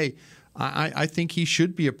so I think he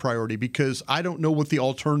should be a priority because I don't know what the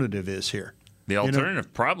alternative is here. The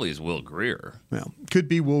alternative probably is Will Greer. Well, could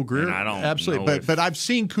be Will Greer. And I don't absolutely, know but I've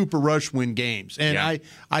seen Cooper Rush win games, and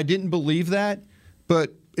I didn't believe that.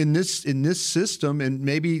 But in this system, and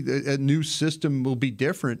maybe a new system will be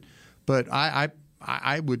different. But I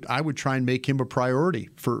would try and make him a priority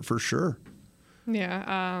for sure.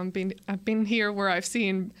 Yeah, I've been here where I've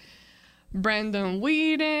seen Brandon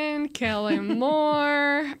Whedon, Kellen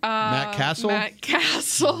Moore, Matt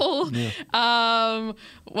Castle. Yeah.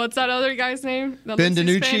 What's that other guy's name? Ben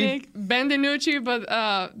DiNucci. Ben DiNucci, but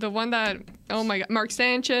the one that Mark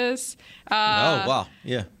Sanchez. Oh wow,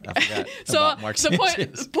 yeah, I forgot about Mark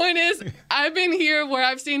Sanchez. The point is, I've been here where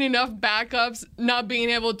I've seen enough backups not being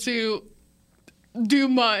able to do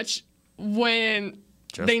much when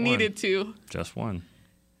they needed to. Just one,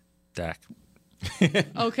 Dak.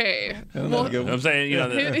 Okay. Well, I'm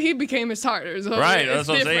saying, he became a starter. So right, that's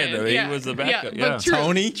what I'm saying. Though. He was the backup. Yeah. But true,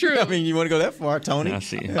 Tony? True. I mean, you want to go that far, Tony? I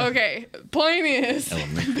see. Okay. Point is,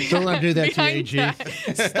 don't let him do that to AG.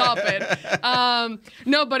 Stop it.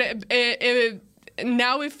 No, but it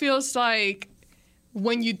now it feels like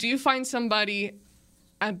when you do find somebody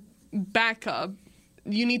a backup,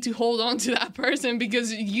 you need to hold on to that person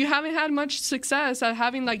because you haven't had much success at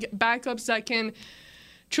having like backups that can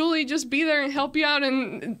truly just be there and help you out.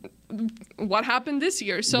 And what happened this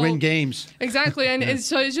year? So win games. Exactly. And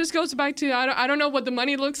so it just goes back to, I don't know what the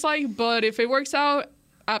money looks like, but if it works out,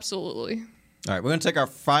 absolutely. All right, we're going to take our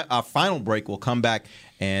final break. We'll come back,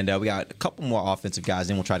 and we got a couple more offensive guys.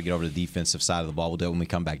 Then we'll try to get over to the defensive side of the ball. We'll do it when we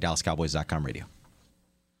come back. DallasCowboys.com radio.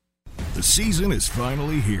 The season is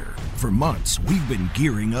finally here. For months, we've been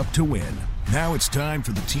gearing up to win. Now it's time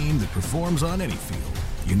for the team that performs on any field,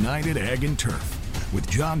 United Ag and Turf. With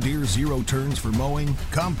John Deere zero turns for mowing,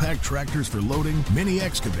 compact tractors for loading, mini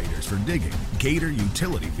excavators for digging, Gator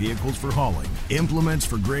utility vehicles for hauling, implements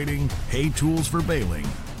for grading, hay tools for baling.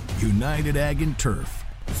 United Ag and Turf,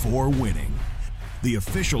 for winning. The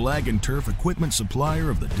official Ag and Turf equipment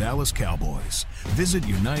supplier of the Dallas Cowboys. Visit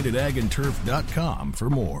UnitedAgAndTurf.com for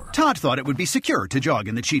more. Todd thought it would be secure to jog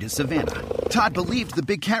in the cheetah savanna. Todd believed the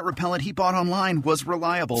big cat repellent he bought online was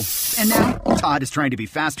reliable. And now, Todd is trying to be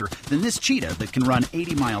faster than this cheetah that can run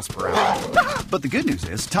 80 miles per hour. But the good news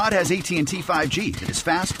is, Todd has AT&T 5G that is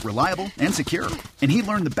fast, reliable, and secure. And he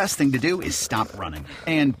learned the best thing to do is stop running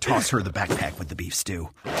and toss her the backpack with the beef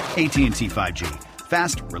stew. AT&T 5G.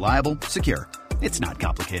 Fast, reliable, secure. It's not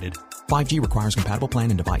complicated. 5G requires compatible plan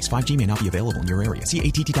and device. 5G may not be available in your area. See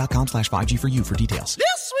att.com/5G for you for details.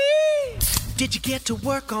 This week! Did you get to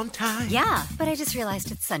work on time? Yeah, but I just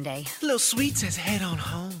realized it's Sunday. Little Sweet says head on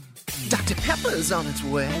home. Dr. Pepper's on its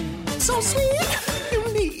way. So sweet,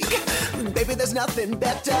 unique. Baby, there's nothing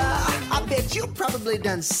better. I bet you've probably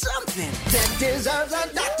done something that deserves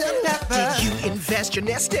a Dr. Pepper. Did you invest your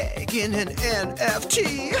nest egg in an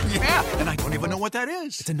NFT? Yeah, and I don't even know what that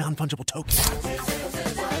is. It's a non-fungible token.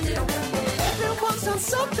 Everyone's done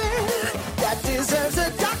something that deserves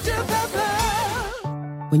a Dr. Pepper.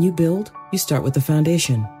 When you build, you start with the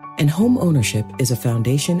foundation. And home ownership is a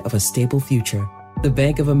foundation of a stable future. The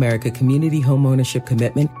Bank of America Community Homeownership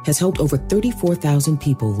Commitment has helped over 34,000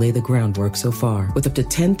 people lay the groundwork so far, with up to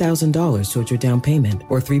 $10,000 towards your down payment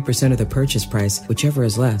or 3% of the purchase price, whichever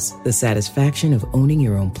is less. The satisfaction of owning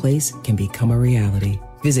your own place can become a reality.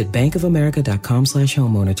 Visit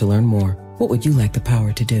bankofamerica.com/homeowner to learn more. What would you like the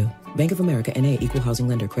power to do? Bank of America NA, Equal Housing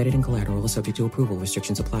Lender. Credit and collateral is subject to approval.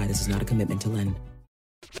 Restrictions apply. This is not a commitment to lend.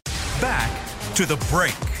 Back to the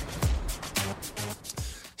break.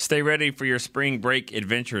 Stay ready for your spring break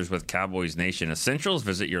adventures with Cowboys Nation Essentials.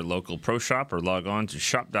 Visit your local pro shop or log on to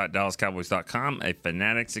shop.dallascowboys.com, a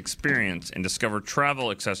Fanatics experience, and discover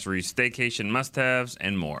travel, accessories, staycation must-haves,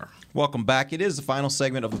 and more. Welcome back. It is the final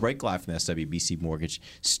segment of the break live from the SWBC Mortgage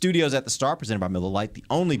Studios at the Star, presented by Miller Lite, the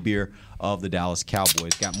only beer of the Dallas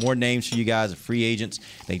Cowboys. Got more names for you guys of free agents.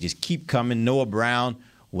 They just keep coming. Noah Brown.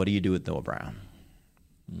 What do you do with Noah Brown?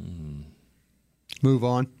 Move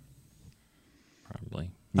on.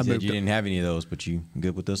 Probably. You said you didn't have any of those, but you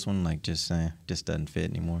good with this one? Like, just doesn't fit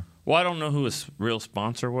anymore. Well, I don't know who his real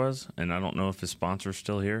sponsor was, and I don't know if his sponsor's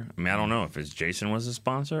still here. I mean, I don't know if it's Jason was his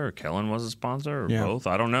sponsor or Kellen was his sponsor or both.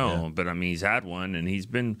 I don't know. Yeah. But, I mean, he's had one, and he's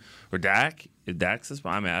been – or Dak? Dak's his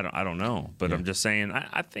sponsor? I mean, I don't know. But I'm just saying,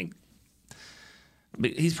 I think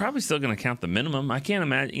he's probably still going to count the minimum. I can't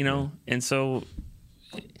imagine, And so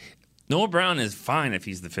Noah Brown is fine if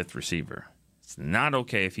he's the fifth receiver. It's not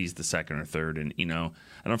okay if he's the second or third. And, I don't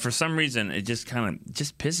know, for some reason, it just kind of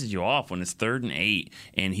just pisses you off when it's 3rd and 8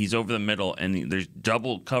 and he's over the middle and there's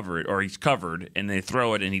double covered, or he's covered and they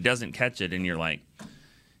throw it and he doesn't catch it. And you're like,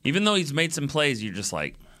 even though he's made some plays, you're just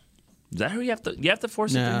like, is that who you have to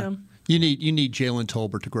force it to him? You need Jalen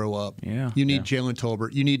Tolbert to grow up. Yeah. You need Jalen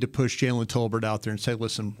Tolbert. You need to push Jalen Tolbert out there and say,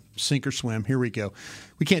 listen, sink or swim, here we go.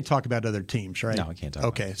 We can't talk about other teams, right? No, we can't talk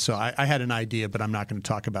about it. So I had an idea, but I'm not going to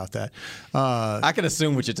talk about that. I can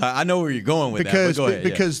assume what you're talking. I know where you're going with because, that. But go ahead,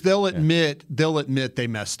 because they'll admit they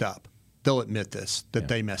messed up. They'll admit that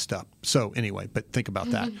they messed up. So anyway, but think about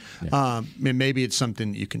that. And maybe it's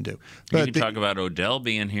something that you can do. But you can talk about Odell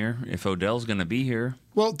being here, if Odell's going to be here.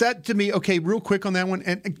 Well, that to me, okay, real quick on that one,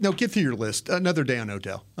 and no, get through your list. Another day on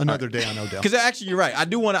Odell. Because actually, you're right. I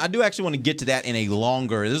do actually want to get to that in a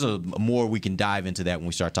longer. There's a more we can dive into that when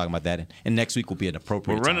we start talking about that, and next week will be an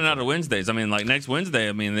appropriate. We're running out of Wednesdays. I mean, like next Wednesday.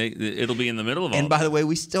 I mean, it'll be in the middle of all. And by the way,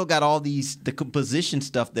 we still got all the position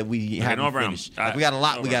stuff that we haven't finished. We got a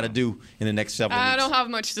lot we got to do in the next several weeks. I don't have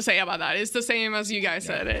much to say about that. It's the same as you guys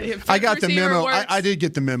said. I got the memo. I did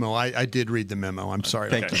get the memo. I did read the memo. I'm sorry.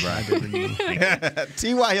 Thank you, Brian.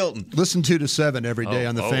 T.Y. Hilton. Listen 2 to 7 every day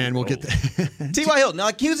on the fan. We'll get the T.Y. Hilton. Now,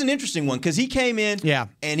 he was an interesting one because he came in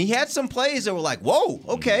and he had some plays that were like, whoa,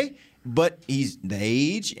 okay. But he's the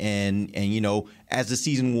age and as the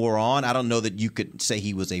season wore on, I don't know that you could say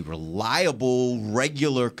he was a reliable,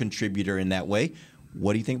 regular contributor in that way.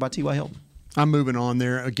 What do you think about T.Y. Hilton? I'm moving on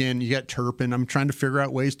there. Again, you got Turpin. I'm trying to figure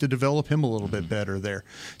out ways to develop him a little bit better there.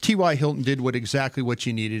 T.Y. Hilton did exactly what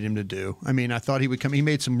you needed him to do. I mean, I thought he would come. He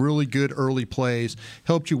made some really good early plays,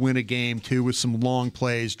 helped you win a game, too, with some long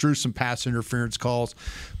plays, drew some pass interference calls.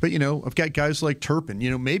 But, I've got guys like Turpin.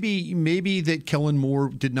 Maybe that Kellen Moore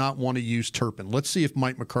did not want to use Turpin. Let's see if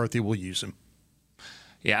Mike McCarthy will use him.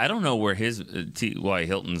 Yeah, I don't know where his T.Y.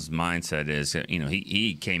 Hilton's mindset is.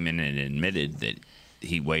 He came in and admitted that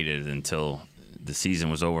he waited until the season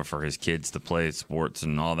was over for his kids to play sports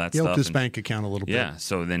and all that stuff. He helped his bank account a little bit. Yeah,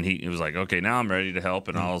 so then he was like, okay, now I'm ready to help,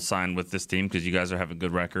 and I'll sign with this team because you guys are having a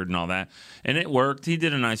good record and all that. And it worked. He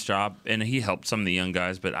did a nice job, and he helped some of the young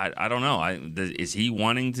guys. But I don't know. Is he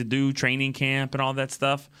wanting to do training camp and all that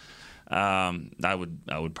stuff? I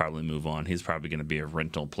would probably move on. He's probably going to be a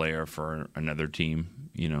rental player for another team,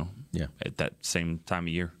 at that same time of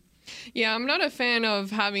year. Yeah, I'm not a fan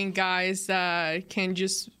of having guys that can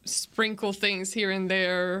just sprinkle things here and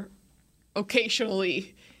there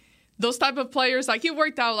occasionally. Those type of players, like it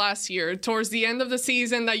worked out last year towards the end of the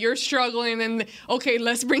season that you're struggling and, okay,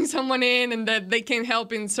 let's bring someone in and that they can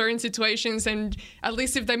help in certain situations. And at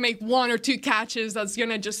least if they make 1 or 2 catches, that's going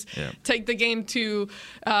to just take the game to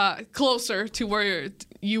closer to where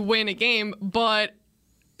you win a game. But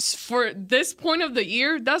for this point of the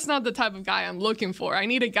year, that's not the type of guy I'm looking for. I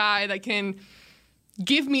need a guy that can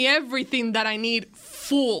give me everything that I need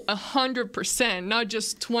full 100%, not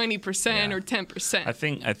just 20% or 10%. I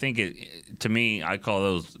think it, to me, I call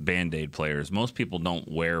those Band-Aid players. Most people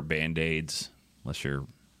don't wear Band-Aids unless you're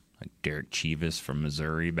like Derek Chivas from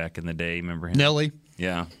Missouri back in the day. Remember him? Nelly.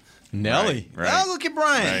 Yeah. Nelly. Right. Oh, look at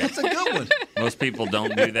Brian. Right. That's a good one. Most people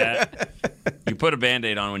don't do that. You put a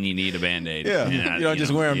Band-Aid on when you need a Band-Aid. Yeah. And you don't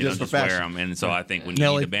just wear them you just don't for fashion. wear them. And so I think when you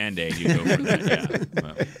Nelly. need a Band-Aid, you go for that. Yeah.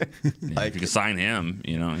 Well, if you can sign him,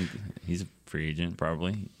 he's a free agent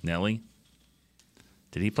probably. Nelly.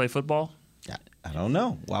 Did he play football? I don't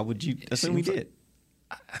know. Why would you assume he did?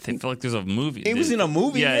 I feel like there's a movie. He was in a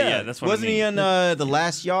movie. Yeah, that's what Wasn't I mean. he in The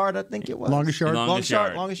Last Yard? I think it was. Longest Yard. Longest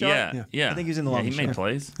Yard. Yeah. I think he was in the Longest Yard. He made Yard.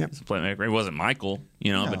 plays. Yep. He's a playmaker. He wasn't Michael,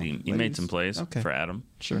 but he made some plays for Adam.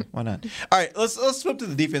 Sure, why not? All right, let's flip to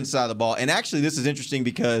the defense side of the ball. And actually, this is interesting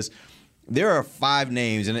because there are 5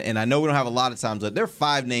 names, and I know we don't have a lot of times, but there are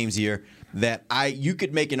 5 names here that you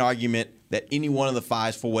could make an argument that any one of the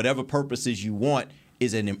 5s, for whatever purposes you want,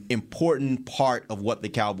 is an important part of what the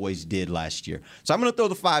Cowboys did last year. So I'm going to throw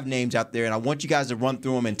the 5 names out there, and I want you guys to run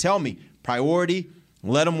through them and tell me priority,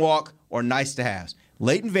 let them walk, or nice to haves.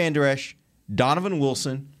 Leighton Vander Esch, Donovan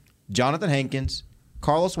Wilson, Jonathan Hankins,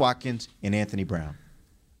 Carlos Watkins, and Anthony Brown.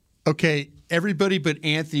 Okay, everybody but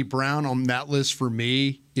Anthony Brown on that list for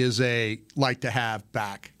me is a like-to-have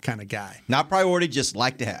back kind of guy. Not priority, just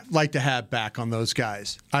like to have. Like to have back on those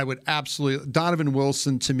guys. I would absolutely – Donovan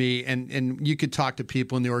Wilson to me, and you could talk to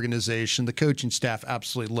people in the organization. The coaching staff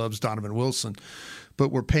absolutely loves Donovan Wilson.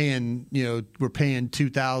 But we're paying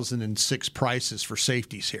 2006 prices for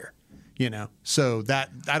safeties here. So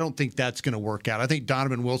that I don't think that's going to work out. I think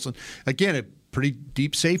Donovan Wilson, again, a pretty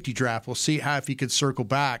deep safety draft. We'll see if he could circle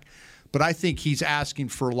back. But I think he's asking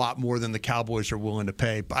for a lot more than the Cowboys are willing to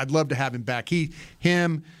pay. But I'd love to have him back.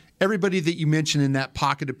 Him everybody that you mentioned in that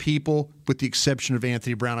pocket of people, with the exception of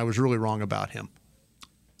Anthony Brown, I was really wrong about him.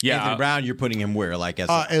 Yeah, Anthony Brown, you're putting him where? Like he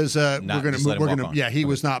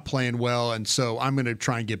was not playing well, and so I'm going to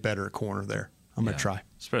try and get better at corner there. I'm going to try,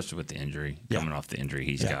 especially with the injury coming off the injury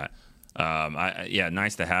he's got.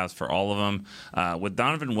 Nice to have for all of them. With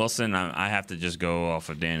Donovan Wilson, I have to just go off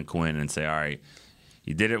of Dan Quinn and say, all right,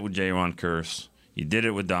 you did it with Jaron Kearse. You did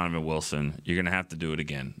it with Donovan Wilson. You're going to have to do it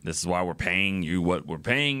again. This is why we're paying you what we're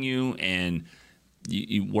paying you, and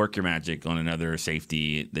you work your magic on another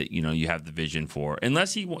safety that you have the vision for.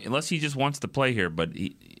 Unless he just wants to play here, but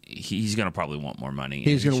he's going to probably want more money.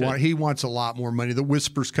 He wants a lot more money. The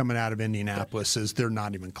whispers coming out of Indianapolis is they're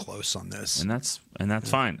not even close on this, and that's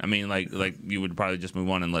fine. I mean, like you would probably just move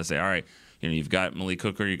on and let's say, all right, you've got Malik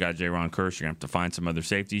Hooker, you got Jaron Kearse, you're gonna have to find some other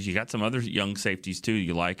safeties. You got some other young safeties too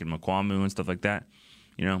you like, and McQuamu and stuff like that.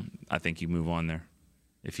 I think you move on there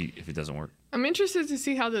if it doesn't work. I'm interested to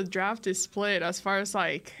see how the draft is split as far as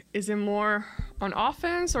is it more on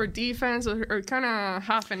offense or defense or kind of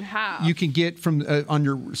half and half? You can get from on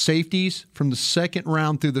your safeties from the second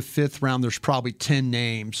round through the fifth round. There's probably 10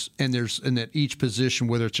 names, and there's in at each position,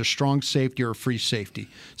 whether it's a strong safety or a free safety.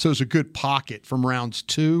 So there's a good pocket from rounds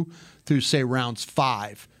 2 through say rounds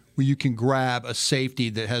 5. Where you can grab a safety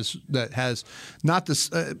that has not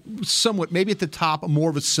this somewhat maybe at the top more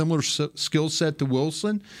of a similar skill set to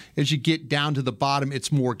Wilson. As you get down to the bottom,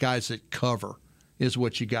 it's more guys that cover is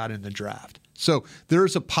what you got in the draft. So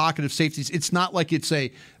there's a pocket of safeties. It's not like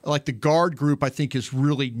like the guard group I think is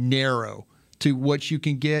really narrow to what you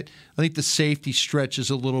can get. I think the safety stretches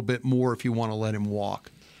a little bit more if you want to let him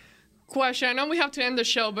walk. Question. I know we have to end the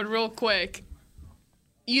show, but real quick.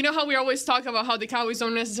 You know how we always talk about how the Cowboys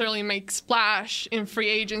don't necessarily make splash in free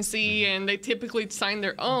agency and they typically sign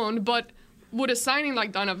their own, but with a signing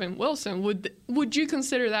like Donovan Wilson, would you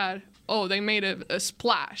consider that, they made a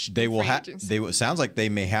splash? They will have. It sounds like they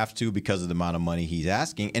may have to because of the amount of money he's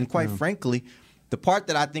asking. And quite frankly, the part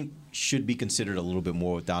that I think should be considered a little bit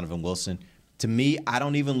more with Donovan Wilson, to me, I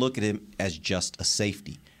don't even look at him as just a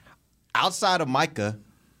safety. Outside of Micah,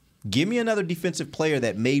 give me another defensive player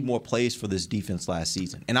that made more plays for this defense last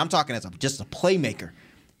season. And I'm talking as just a playmaker.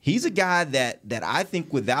 He's a guy that I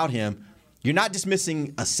think without him, you're not just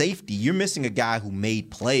missing a safety. You're missing a guy who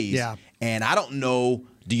made plays. Yeah. And I don't know,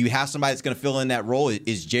 do you have somebody that's going to fill in that role?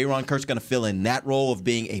 Is Jaron Kearse going to fill in that role of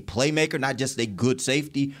being a playmaker, not just a good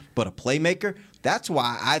safety, but a playmaker? That's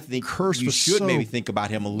why I think you should maybe think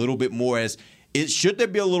about him a little bit more as – should there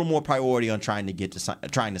be a little more priority on trying to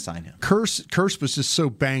sign him? Kearse was just so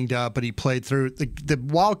banged up, but he played through. The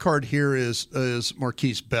wild card here is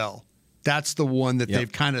Marquise Bell. That's the one that they've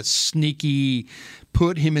kind of sneaky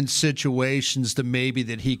put him in situations that maybe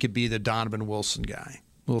that he could be the Donovan Wilson guy.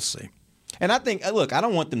 We'll see. And I think, look, I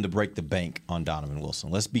don't want them to break the bank on Donovan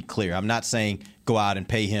Wilson. Let's be clear. I'm not saying go out and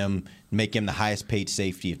pay him, make him the highest paid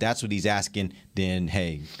safety. If that's what he's asking, then,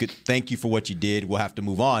 hey, good, thank you for what you did. We'll have to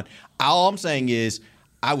move on. All I'm saying is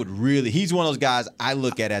he's one of those guys I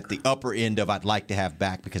look at the upper end of I'd like to have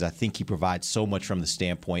back because I think he provides so much from the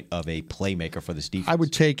standpoint of a playmaker for this defense. I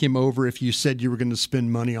would take him over if you said you were going to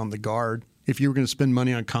spend money on the guard. If you were going to spend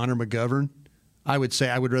money on Connor McGovern, I would say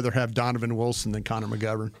I would rather have Donovan Wilson than Connor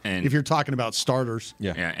McGovern. And if you're talking about starters.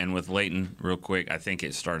 Yeah, and with Leighton, real quick, I think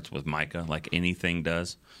it starts with Micah, like anything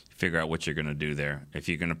does. Figure out what you're going to do there. If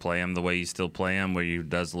you're going to play him the way you still play him, where he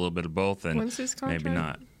does a little bit of both, then maybe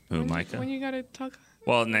not. Who, Micah? When you got to talk?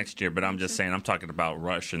 Well, next year, but I'm just saying, I'm talking about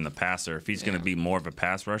rushing the passer. If he's going to be more of a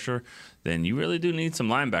pass rusher, then you really do need some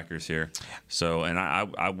linebackers here. So, and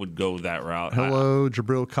I would go that route. Hello,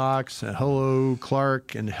 Jabril Cox, and hello,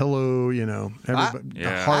 Clark, and hello, everybody,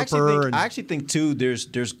 Harper. I actually think, too,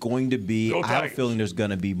 there's going to be, I have a feeling there's going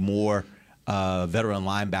to be more veteran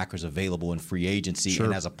linebackers available in free agency. Sure.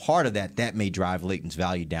 And as a part of that may drive Leighton's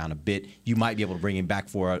value down a bit. You might be able to bring him back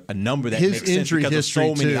for a number that makes sense because there's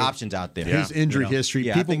so many options out there. His injury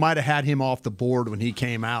history. People might have had him off the board when he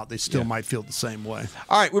came out. They still might feel the same way.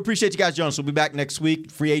 All right, we appreciate you guys joining us. We'll be back next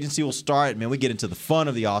week. Free agency will start. Man, we get into the fun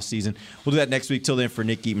of the offseason. We'll do that next week. Till then, for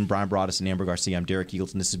Nick Eatman, Brian Broaddus, and Amber Garcia, I'm Derek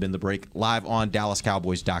Eagleton. This has been The Break, live on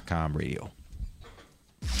DallasCowboys.com radio.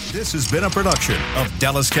 This has been a production of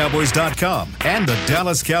DallasCowboys.com and the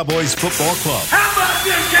Dallas Cowboys Football Club. How about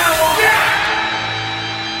this, Cowboys?